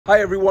Hi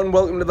everyone,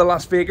 welcome to the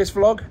Las Vegas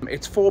vlog.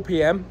 It's 4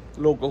 p.m.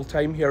 local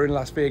time here in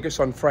Las Vegas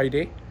on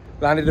Friday.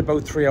 Landed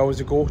about 3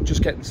 hours ago,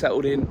 just getting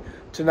settled in.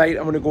 Tonight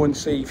I'm going to go and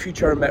see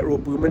Future and Metro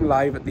Boomin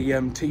live at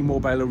the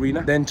T-Mobile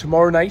Arena. Then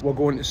tomorrow night we're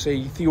going to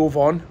see Theo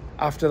Von.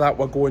 After that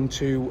we're going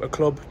to a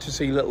club to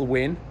see Lil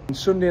Wayne. And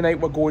Sunday night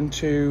we're going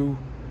to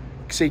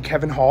see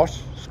Kevin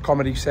Hart's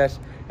comedy set.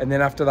 And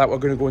then after that we're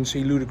going to go and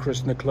see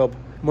Ludacris in the club.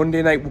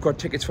 Monday night we've got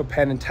tickets for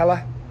Penn and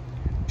Teller.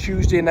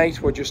 Tuesday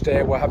night we're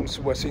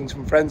seeing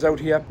some friends out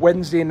here.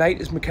 Wednesday night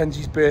is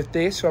Mackenzie's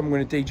birthday, so I'm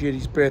going to DJ at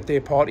his birthday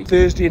party.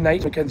 Thursday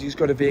night Mackenzie's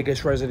got a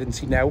Vegas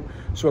residency now,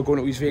 so we're going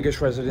to his Vegas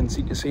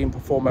residency to see him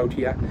perform out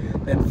here.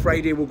 Then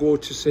Friday we'll go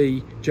to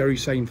see Jerry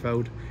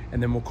Seinfeld,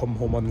 and then we'll come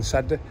home on the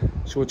Saturday.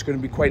 So it's going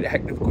to be quite a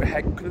hectic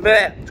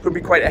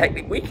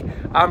week.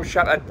 I'm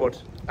shattered,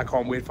 but I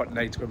can't wait for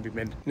tonight. It's going to be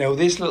mint. Now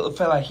this little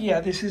fella here,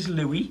 this is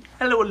Louis.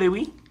 Hello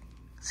Louis.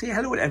 Say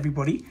hello to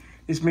everybody.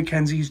 This is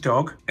Mackenzie's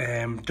dog.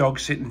 Dog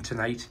sitting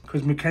tonight.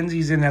 Because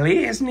Mackenzie's in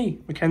LA, isn't he?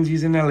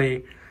 Mackenzie's in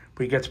LA.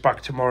 But he gets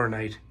back tomorrow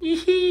night.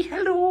 Hee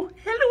hello.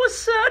 Hello,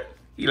 son.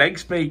 He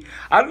likes me.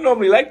 I don't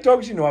normally like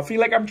dogs, you know. I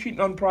feel like I'm cheating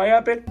on Pryor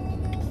a bit.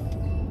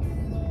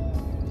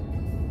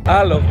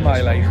 I love my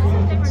life.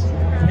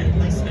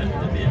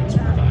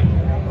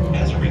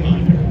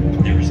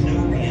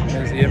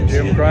 There's the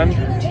MGM Grand.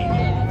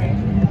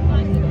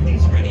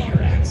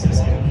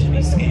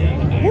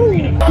 Woo!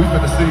 We've been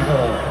to see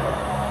home.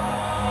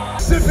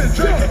 Sipping,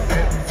 drinking,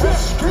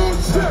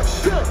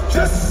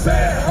 just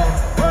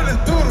sad, running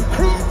through the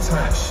crew.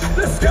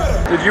 Let's go.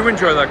 Did you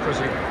enjoy that,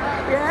 Chrissy?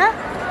 Yeah.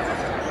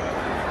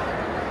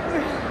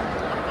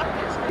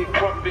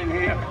 Up in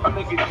here, I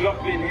make it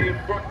jump in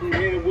here, front in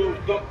here, we'll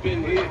dump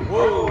in here.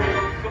 Whoa,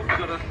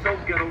 so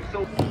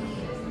ghetto.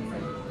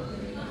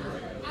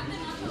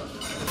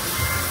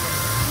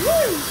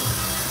 Woo!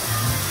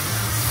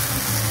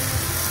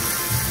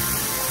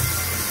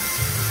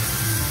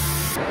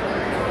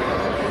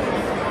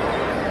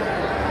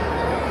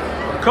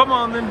 Come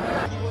on then.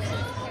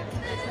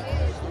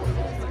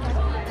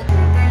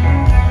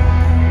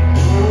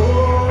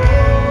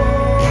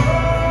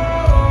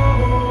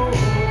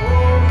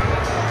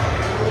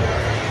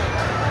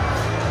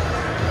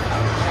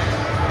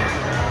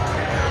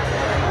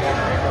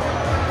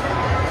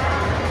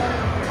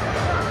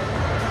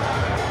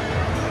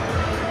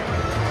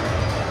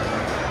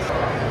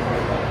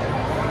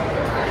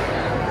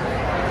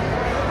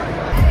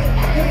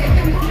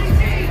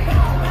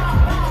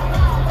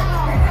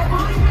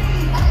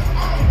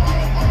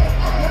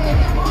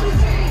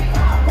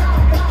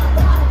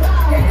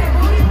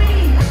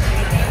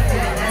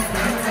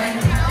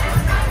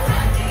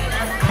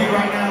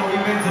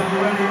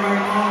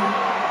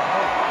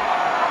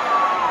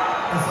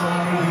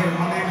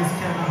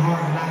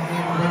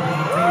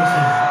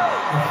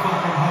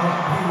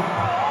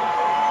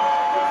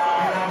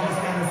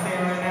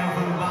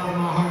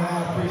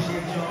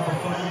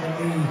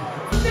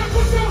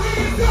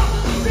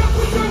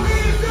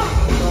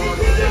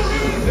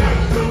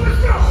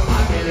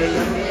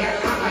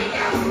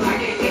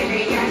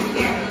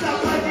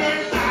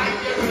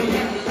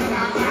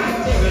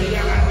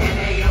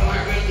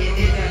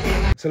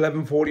 It's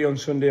 11:40 on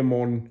Sunday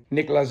morning.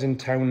 Nicola's in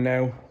town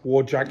now.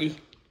 Wore Jackie.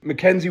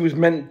 Mackenzie was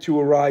meant to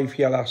arrive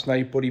here last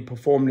night, but he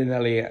performed in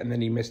LA and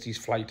then he missed his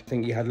flight. I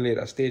think he had a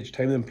later stage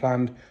time than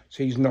planned,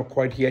 so he's not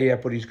quite here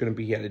yet, but he's going to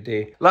be here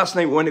today. Last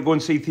night we went to go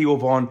and see Theo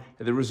Von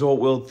at the Resort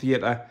World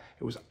Theatre.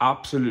 It was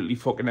absolutely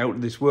fucking out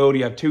of this world.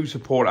 He had 2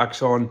 support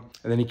acts on,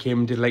 and then he came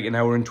and did like an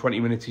hour and 20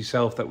 minutes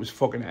himself. That was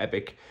fucking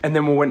epic. And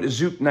then we went to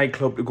Zouk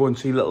nightclub to go and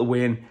see Lil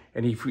Wayne,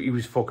 and he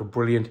was fucking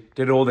brilliant.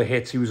 Did all the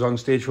hits. He was on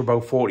stage for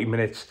about 40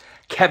 minutes.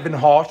 Kevin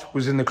Hart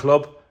was in the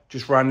club,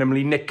 just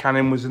randomly. Nick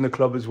Cannon was in the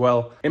club as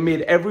well. It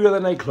made every other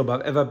nightclub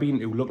I've ever been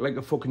to look like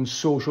a fucking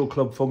social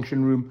club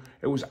function room.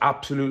 It was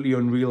absolutely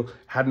unreal.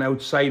 Had an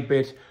outside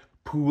bit,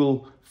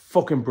 pool,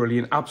 fucking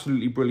brilliant,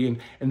 absolutely brilliant.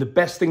 And the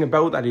best thing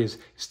about that is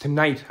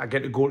tonight I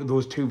get to go to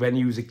those 2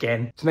 venues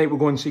again. Tonight we're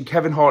going to see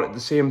Kevin Hart at the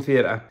same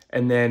theatre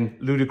and then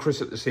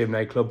Ludacris at the same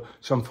nightclub,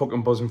 so I'm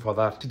fucking buzzing for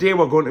that. Today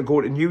we're going to go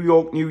to New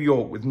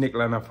York with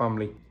Nicola and her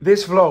family.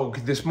 This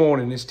vlog this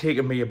morning has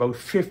taken me about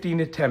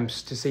 15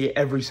 attempts to say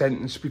every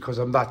sentence because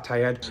I'm that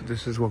tired. So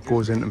this is what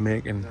goes into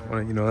making,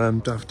 you know, them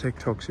daft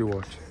TikToks you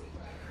watch.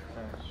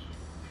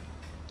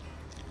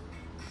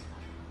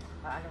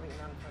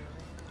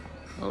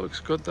 Oh,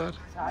 looks good, that.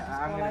 So I just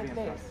go like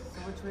this.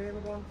 So which way are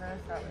we going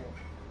first? That way?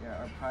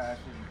 Yeah, or probably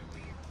actually.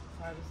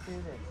 So I just do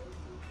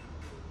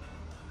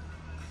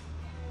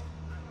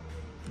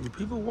this. Do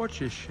people watch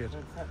this shit?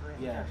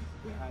 Yeah.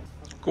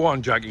 Go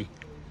on, Jackie.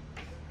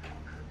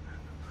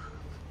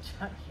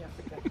 Jackie, I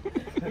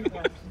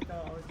forget. She's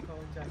always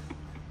called Jackie.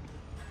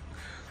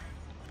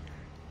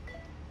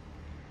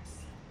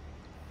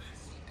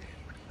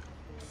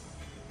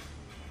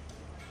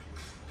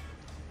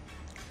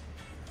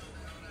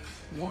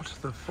 What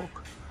the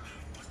fuck?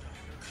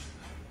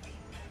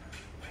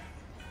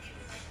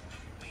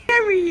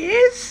 Here he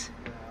is!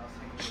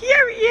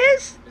 Here he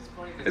is!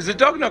 Is the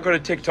dog not got a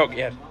TikTok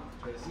yet?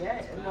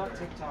 Yeah, not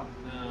TikTok.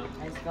 No.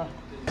 It's got.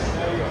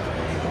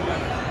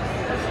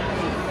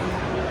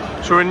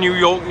 So we're in New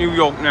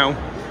York now,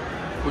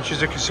 which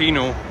is a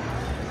casino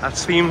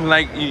that's themed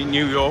like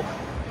New York.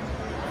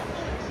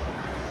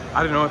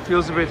 I don't know, it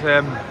feels a bit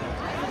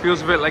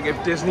like if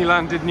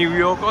Disneyland did New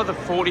York or the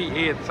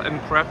 48th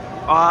and Prep.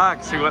 Ah,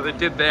 I see what they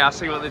did there. I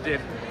see what they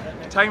did.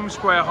 Times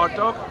Square hot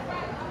dog.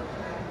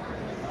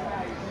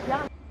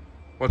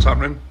 What's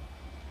happening?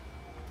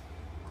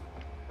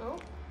 Oh.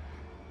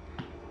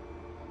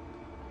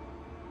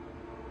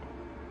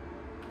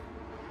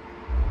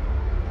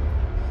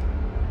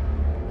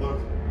 Look.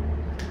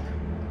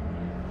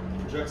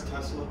 Projects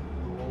Tesla on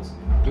the walls.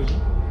 Does it?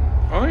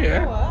 Oh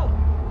yeah. Oh, wow.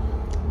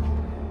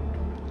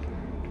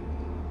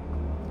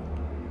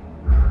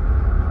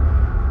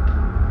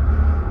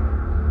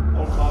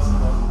 All cost of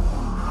them.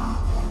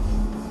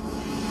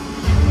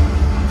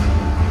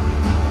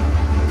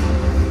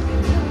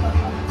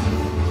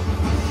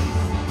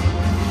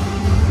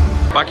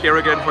 Back here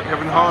again for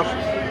Kevin Hart.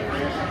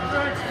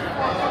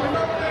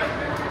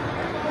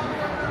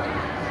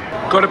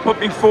 Got to put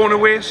my phone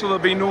away so there'll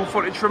be no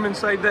footage from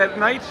inside there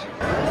tonight.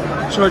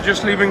 So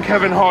just leaving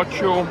Kevin Hart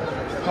show.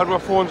 Had my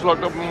phone's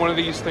locked up in one of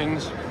these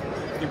things.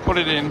 You put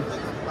it in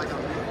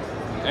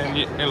and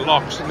it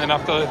locks, and then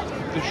after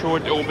the show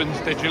it opens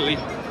digitally.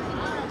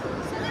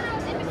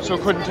 So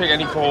couldn't take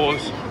any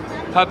photos.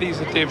 Had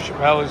these at Dave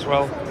Chappelle as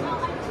well.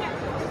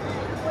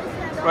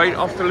 Right,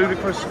 off to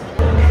Ludicrous.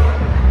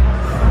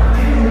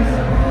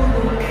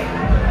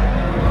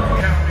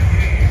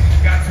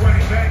 Got 20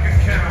 bank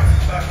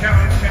accounts,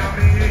 count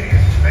me in,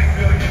 make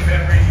millions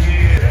every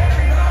year.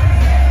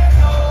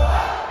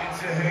 Get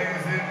your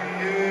hands in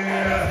the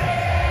air.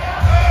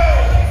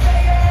 Oh!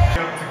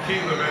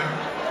 Tequila, man.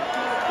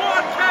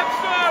 What,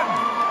 Capson?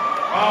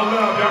 All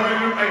love, y'all ready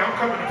to, hey, I'm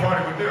coming to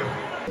party with them.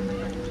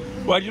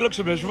 Why'd you look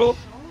so miserable?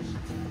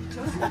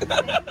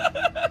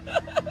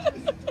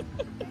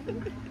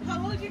 How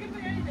old are you going to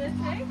be on your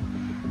birthday?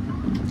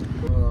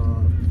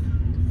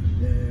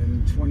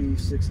 In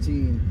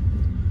 2016,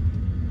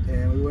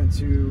 and we went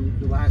to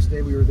the last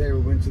day we were there.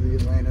 We went to the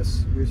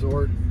Atlantis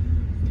Resort,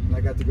 and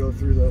I got to go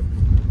through the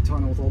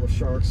tunnel with all the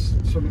sharks.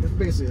 So it's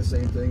basically the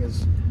same thing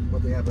as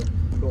what they have at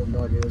Golden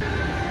Nugget.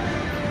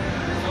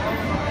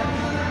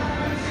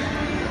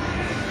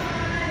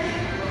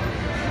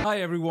 Hi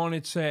everyone,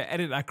 it's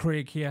Editor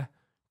Craig here.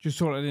 Just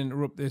thought I'd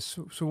interrupt this.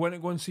 So went to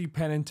go and see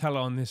Penn and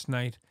Teller on this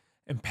night,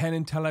 and Penn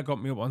and Teller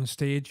got me up on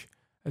stage,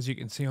 as you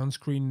can see on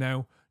screen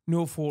now.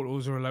 No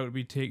photos are allowed to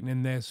be taken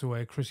in there,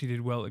 so Chrissy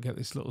did well to get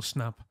this little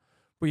snap.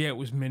 But yeah, it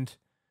was mint,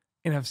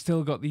 and I've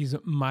still got these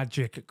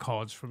magic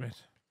cards from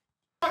it.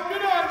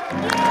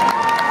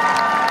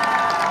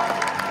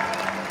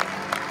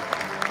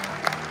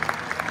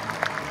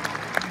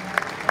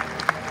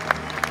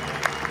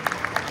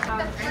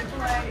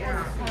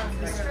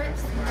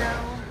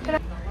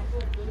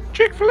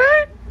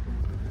 Chick-fil-A?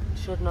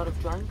 Should not have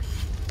drank.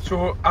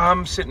 So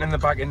I'm sitting in the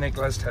back of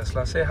Nicola's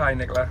Tesla. Say hi,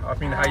 Nicola. I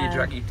mean, hi,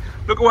 Jackie.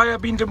 Look why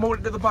I've been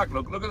demoted to the back.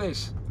 Look at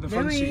this. The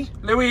front seat.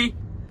 Louis.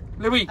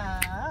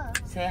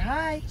 Say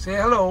hi. Say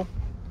hello.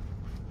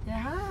 Say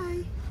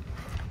hi.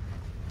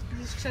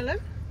 Just chilling.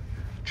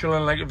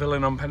 Chilling like a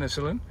villain on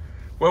penicillin.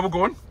 Where we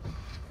going?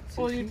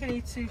 All you can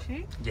eat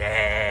sushi.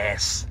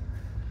 Yes.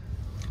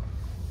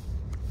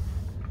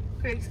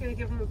 Craig's gonna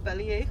give him a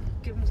bellyache.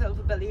 Give himself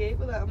a bellyache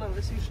with that amount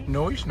of sushi.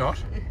 No, he's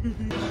not.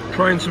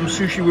 Trying some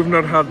sushi we've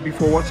not had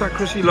before. What's that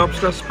Chrissy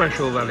Lobster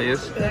special that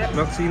is? Yeah.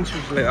 Not seen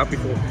sushi like that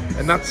before.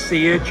 And that's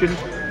sea urchin,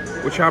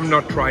 which I'm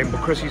not trying,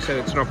 but Chrissy said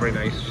it's not very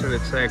nice. She said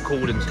it's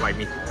cold and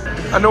slimy.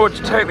 I know it's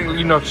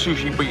technically not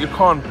sushi, but you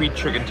can't beat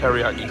chicken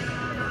teriyaki.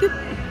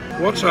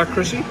 What's that,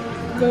 Chrissy?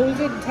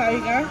 Golden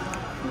tiger.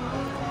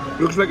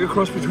 Looks like a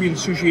cross between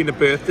sushi and a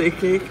birthday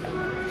cake.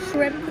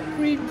 Shrimp,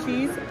 cream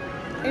cheese,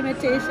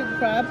 imitation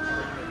crab,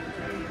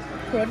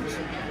 crunch,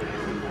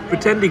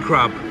 Pretendy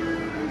crab.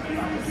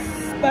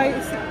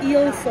 spice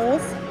eel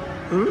sauce.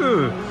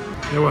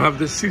 Now we'll have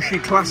the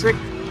sushi classic,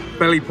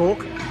 belly pork.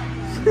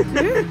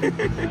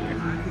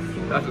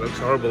 That looks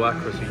horrible,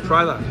 that, Chrissy.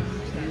 Try that.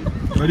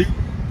 Ready?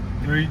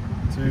 3,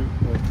 2,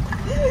 1.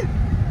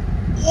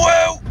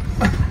 Whoa!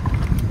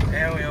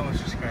 Yeah, we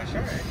almost just crashed.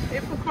 All right.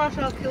 If we crash,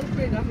 I'll kill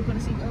Craig after we're gonna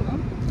see that on.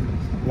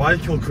 Why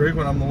kill Craig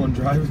when I'm the one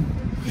driving?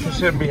 She's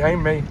sitting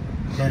behind me.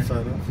 Not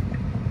fair enough.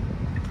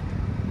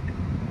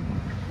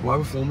 Why are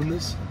we filming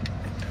this?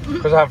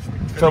 Because I'm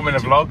filming a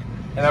vlog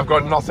and I've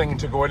got nothing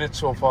to go in it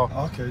so far.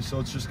 Okay, so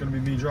it's just going to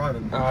be me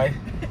driving. Aye.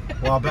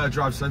 Well, I better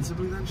drive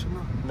sensibly then, shouldn't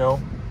I? No.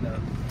 No.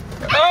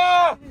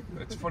 Ah!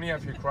 It's funny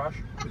if you crash.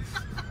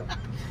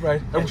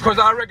 Right. Because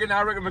I reckon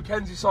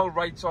Mackenzie Sol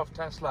writes off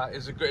Tesla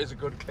is a good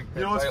clickbait.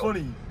 You know what's title.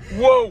 funny?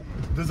 Whoa!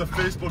 There's a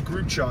Facebook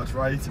group chat,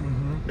 right?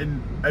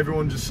 And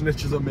everyone just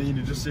snitches on me and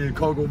you just see a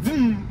car go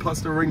vroom,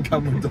 past the ring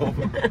camera door.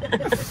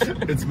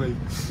 It's me.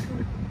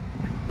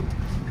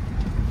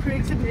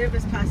 Craig's a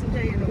nervous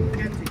passenger, you know,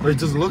 Mackenzie. Wait, it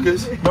doesn't look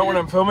it. Not when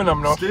I'm filming,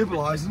 I'm not.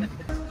 Stabilising.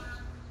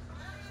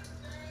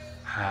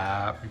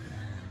 Happy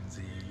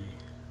Mackenzie.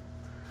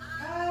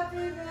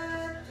 Happy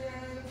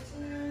birthday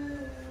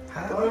to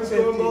Thanks,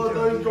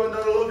 Granddad.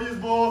 I love you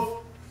both.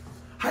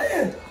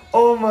 Hiya.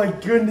 Oh my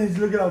goodness,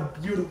 look at how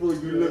beautiful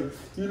you look.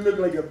 You look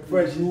like a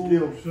precious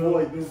little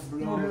boy.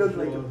 You look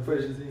like a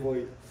precious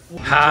boy.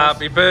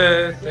 Happy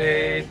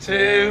birthday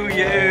to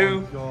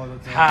you.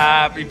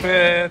 Happy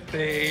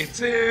birthday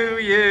to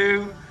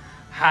you.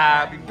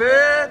 Happy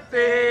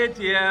birthday,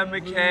 dear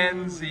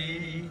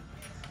Mackenzie.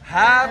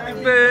 Happy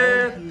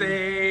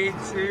birthday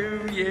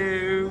to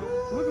you.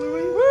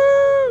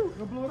 Woo!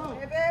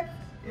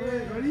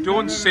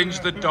 Don't singe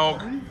the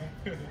dog.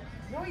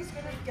 No, he's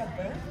gonna get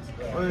burnt.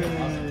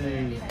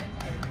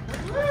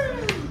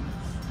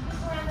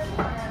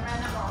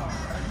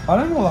 I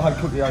don't know how to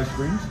cook the ice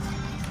creams.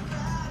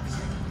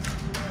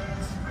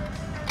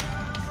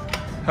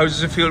 How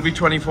does it feel to be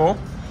 24?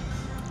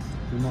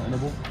 You're not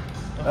edible.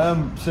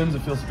 Same as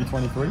it feels to be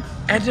 23.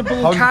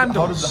 Edible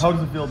candles. How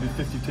does it feel to be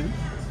 52?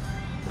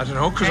 I don't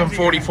know, because I'm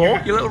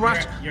 44, you little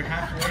rat. You're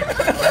halfway to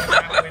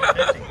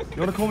 50.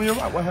 You want to call me a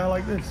rat with hair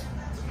like this?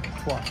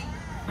 Twat.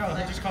 No,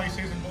 they just call you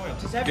Susan Boyle.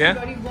 Does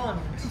everybody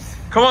want?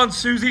 Come on,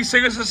 Susie,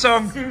 sing us a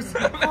song.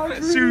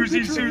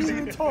 Susie,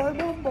 Susie.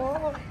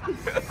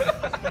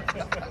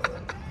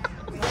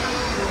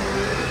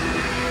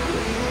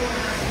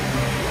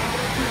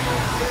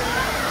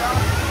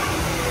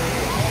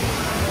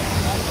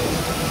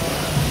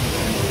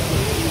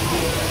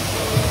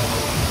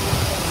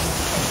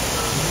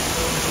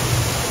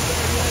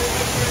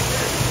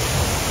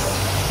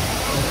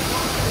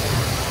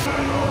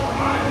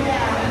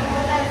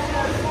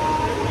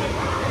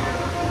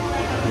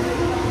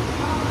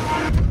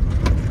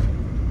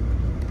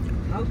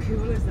 How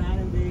cool is that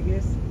in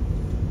Vegas?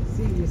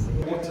 Seriously.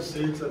 What to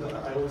say to that?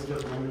 I always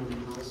get wrong on the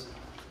girls.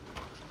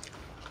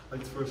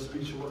 Like for a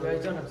speech or whatever. Yeah,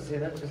 you don't have to say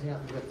that, just you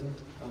have to get to.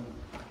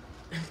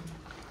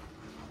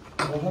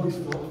 I've always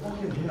thought,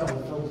 fucking hell.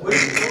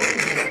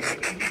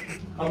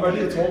 I'm ready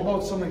to talk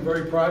about something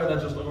very private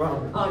and just look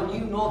around. Oh,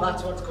 you know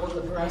that's what's going to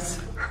the press.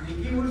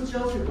 Nicky, what is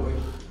Chelsea boy?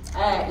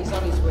 He's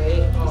on his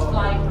way. He's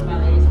flying from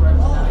LA. He's wherever.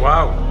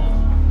 Wow.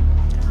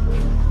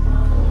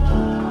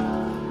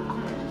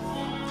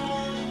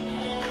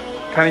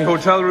 Canny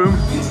hotel room.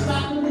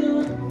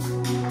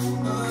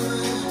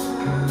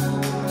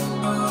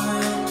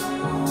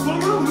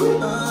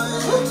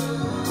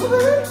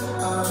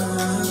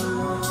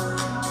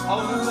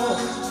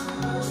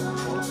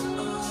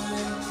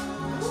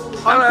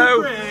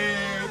 Hello.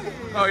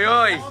 Oi,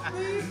 oi.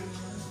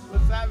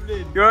 What's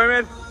happening? You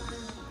alright, mate?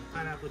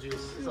 Pineapple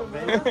juice.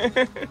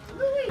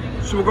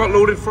 So we've got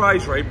loaded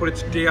fries, right? But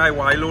it's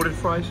DIY loaded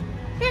fries.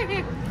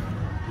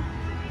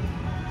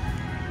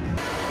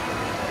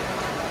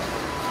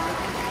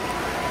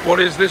 What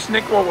is this,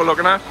 Nick? What we're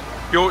looking at?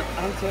 You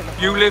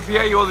live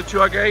here. You're the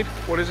tour guide.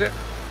 What is it?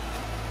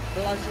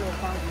 Glacial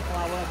fountain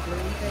flower bloom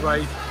thing.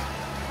 Right.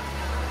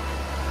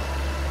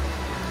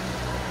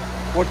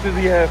 What do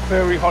the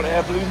furry hot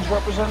air balloons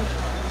represent?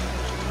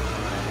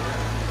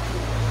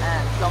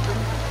 Dublin.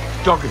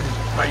 Dogging.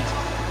 Right.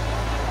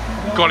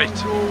 Got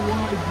it.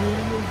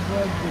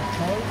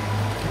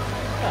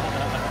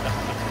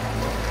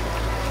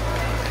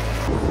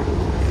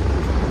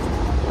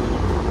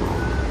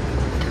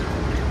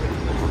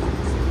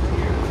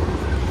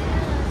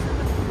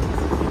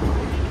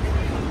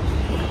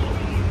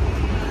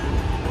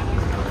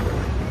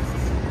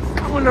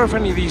 I wonder if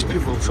any of these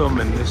people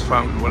filming this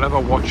fountain will ever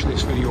watch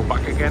this video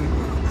back again.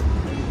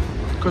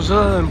 Because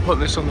other than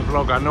putting this on the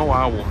vlog, I know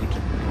I won't.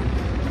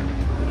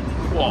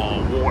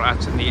 Whoa,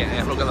 water's in the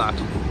air, look at that.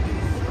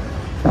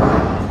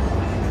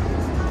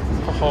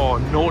 Oh,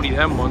 naughty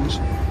them ones.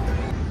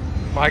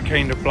 My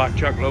kind of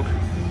blackjack, look.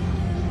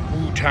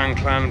 Wu-Tang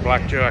Clan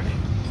blackjack. Is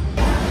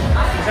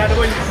that the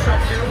one you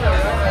shot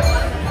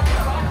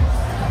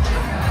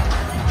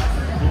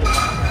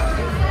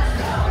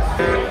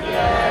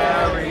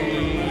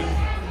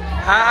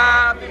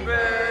Happy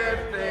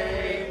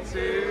birthday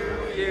to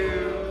you.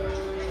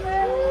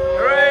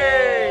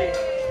 Hooray!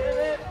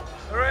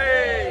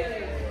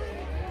 Hooray!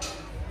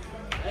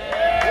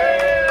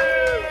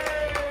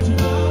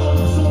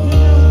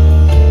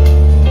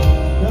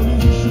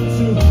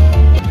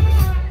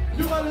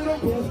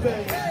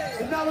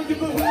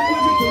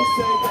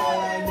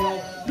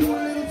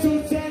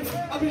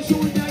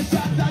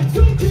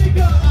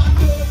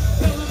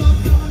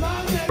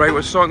 Right,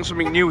 we're starting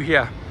something new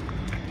here.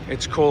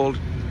 It's called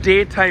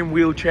daytime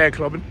wheelchair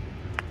clubbing.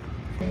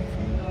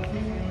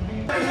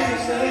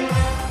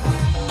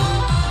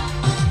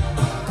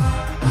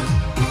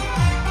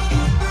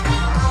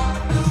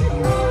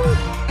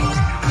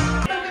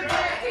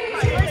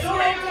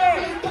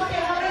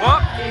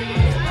 What?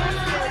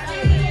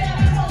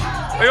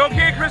 Are you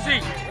okay,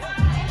 Chrissy?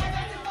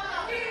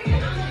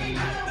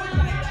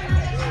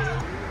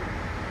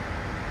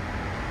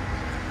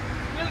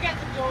 You'll get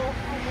the door.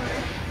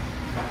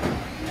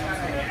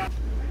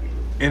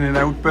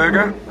 In-N-Out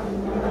burger.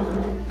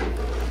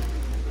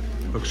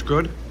 Looks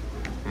good.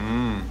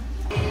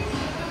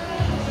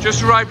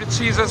 Just arrived at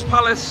Caesar's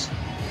Palace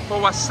for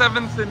our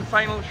 7th and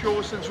final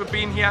show since we've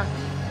been here,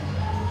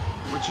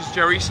 which is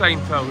Jerry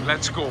Seinfeld.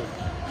 Let's go.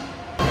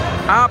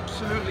 Absolutely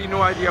absolutely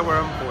no idea where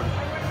I'm going.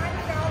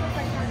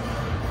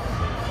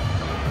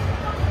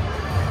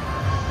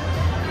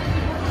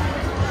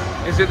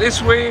 Is it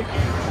this way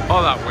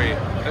or that way?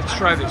 Let's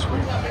try this way.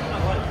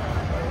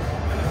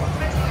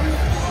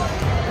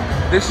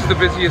 This is the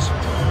busiest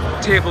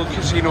table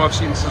casino I've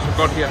seen since we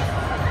got here.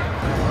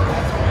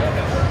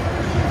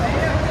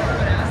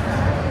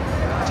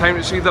 Time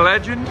to see the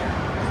legend.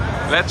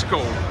 Let's go.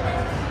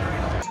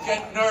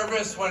 Get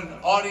nervous when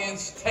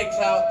audience takes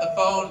out the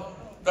phone.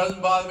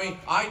 Doesn't bother me.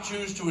 I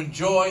choose to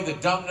enjoy the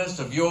dumbness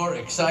of your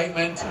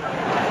excitement.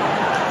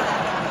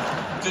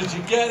 Did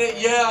you get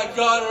it? Yeah, I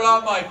got it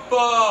on my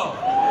phone.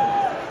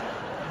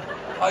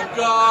 I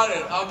got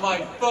it on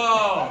my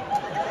phone.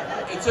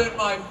 It's in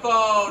my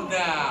phone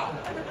now.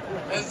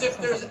 As if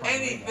there's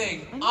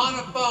anything on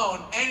a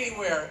phone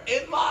anywhere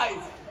in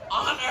life,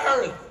 on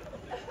earth,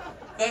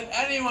 that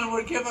anyone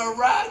would give a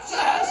rat's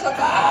ass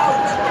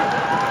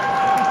about.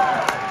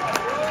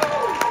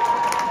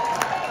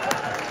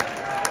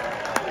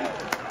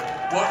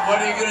 What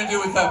are you going to do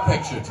with that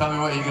picture? Tell me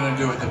what you're going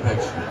to do with the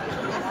picture.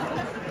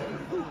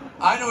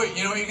 I know what,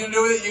 you know what you're going to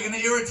do with it? You're going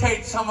to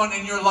irritate someone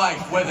in your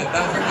life with it.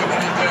 That's what you're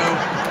going to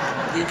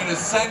do. You're going to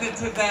send it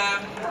to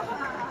them.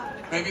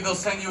 Maybe they'll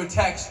send you a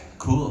text.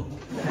 Cool.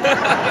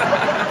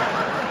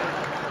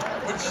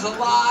 Which is a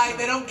lie.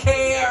 They don't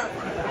care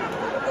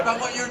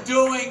about what you're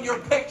doing, your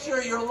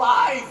picture, your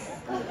life.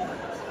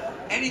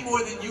 Any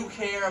more than you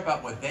care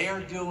about what they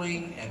are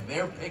doing and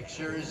their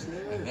pictures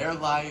and their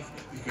life,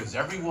 because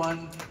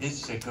everyone is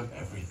sick of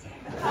everything.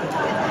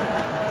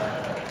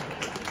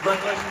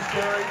 Congratulations,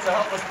 Gary. To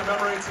help us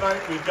commemorate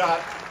tonight, we've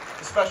got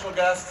a special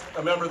guest,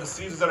 a member of the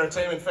Caesars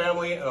Entertainment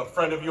family, and a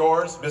friend of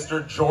yours,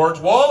 Mr. George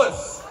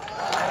Wallace.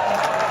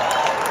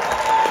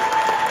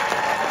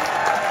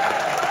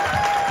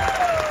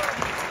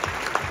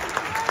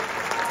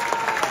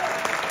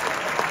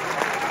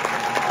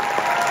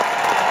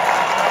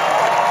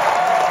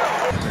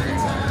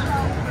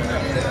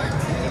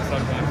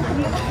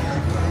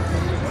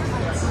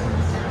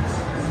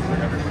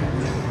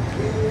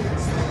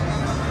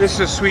 This is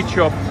a sweet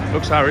shop,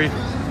 looks Harry.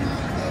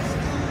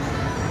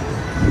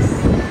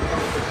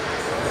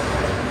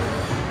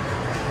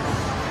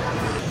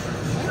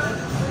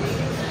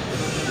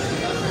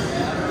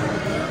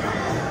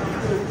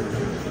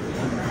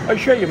 I'll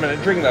show you a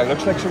minute, drink that,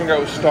 looks like something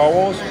out of Star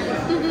Wars.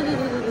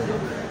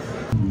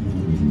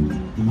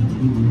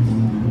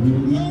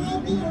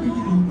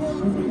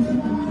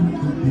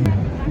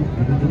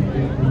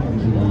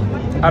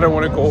 I don't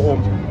want to go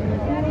home.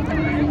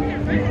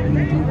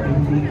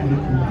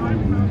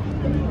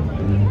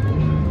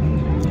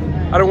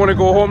 I don't want to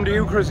go home, do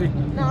you, Chrissy?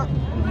 No.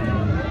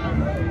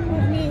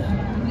 With me.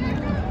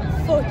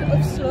 Foot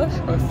of slush.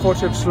 A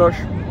foot of slush.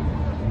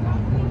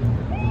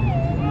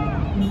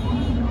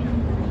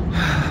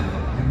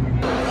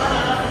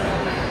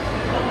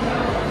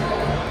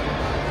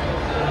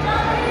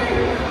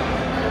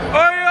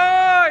 Oi,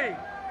 oi!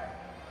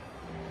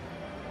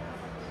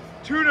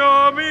 Tuna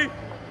army!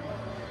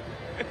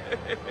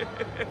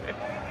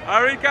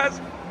 Harry, guys.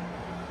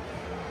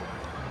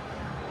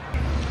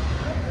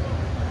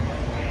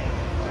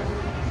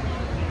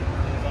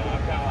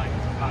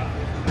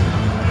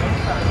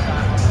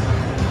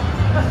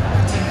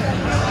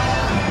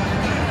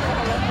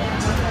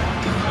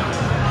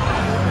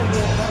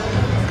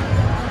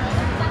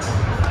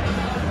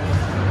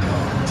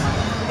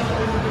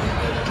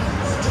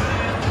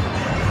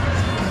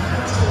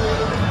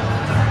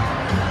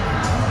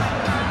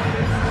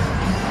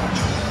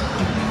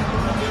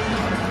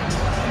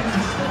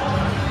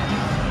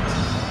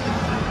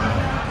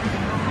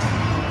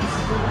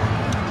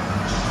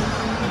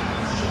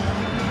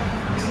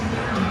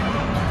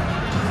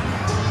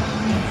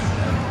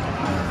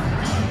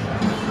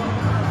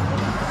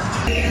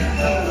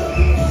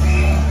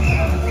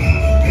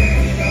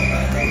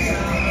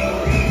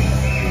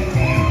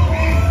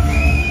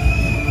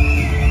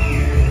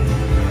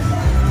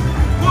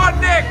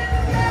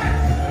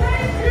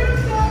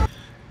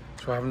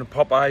 So we're having a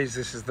Popeyes.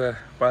 This is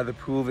by the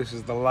pool. This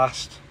is the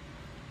last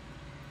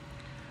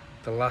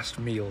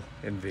meal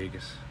in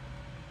Vegas.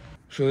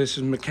 So this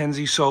is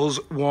Mackenzie Sol's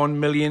 1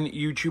 million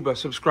YouTuber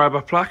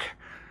subscriber plaque,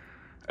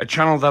 a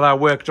channel that I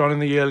worked on in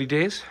the early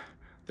days.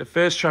 The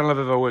first channel I've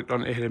ever worked on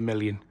to hit 1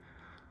 million.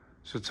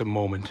 So it's a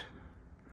moment.